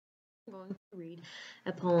going to read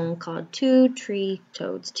a poem called Two Tree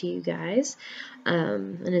Toads to you guys.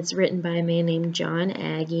 And it's written by a man named John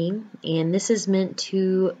Agee. And this is meant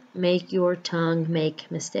to make your tongue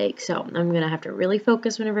make mistakes. So I'm going to have to really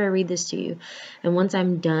focus whenever I read this to you. And once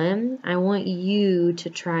I'm done, I want you to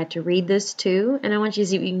try to read this too. And I want you to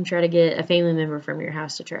see if you can try to get a family member from your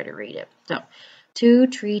house to try to read it. So, Two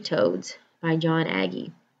Tree Toads by John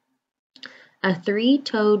Agee. A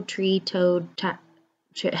three-toed tree toad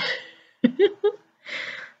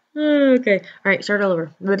Okay. All right, start all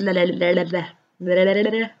over.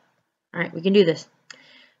 All right, we can do this.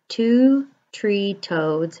 Two Tree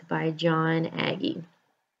Toads by John Agee.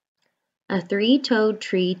 A three-toed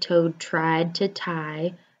tree toad tried to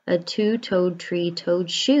tie a two-toed tree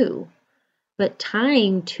toad shoe. But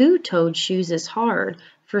tying two-toed shoes is hard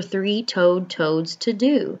for three-toed toads to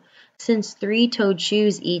do, since three-toed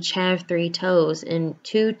shoes each have 3 toes and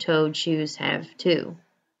two-toed shoes have 2.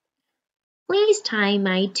 Please tie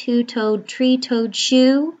my two-toed tree-toad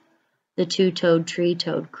shoe, the two-toed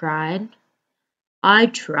tree-toad cried. I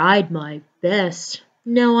tried my best,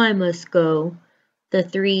 now I must go, the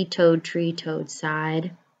three-toed tree-toad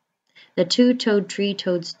sighed. The two-toed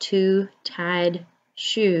tree-toad's two-toed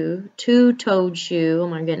shoe, oh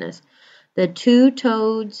my goodness. The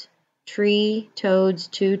two-toed tree-toad's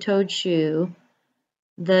two-toed shoe,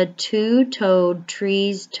 the two-toed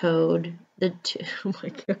tree's toad, oh my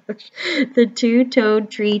gosh, the two-toed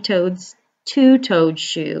tree-toad's two-toed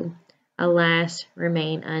shoe, alas,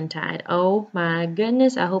 remain untied. Oh my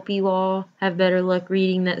goodness, I hope you all have better luck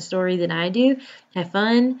reading that story than I do. Have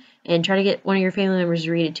fun, and try to get one of your family members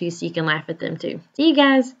to read it too so you can laugh at them too. See you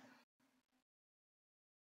guys!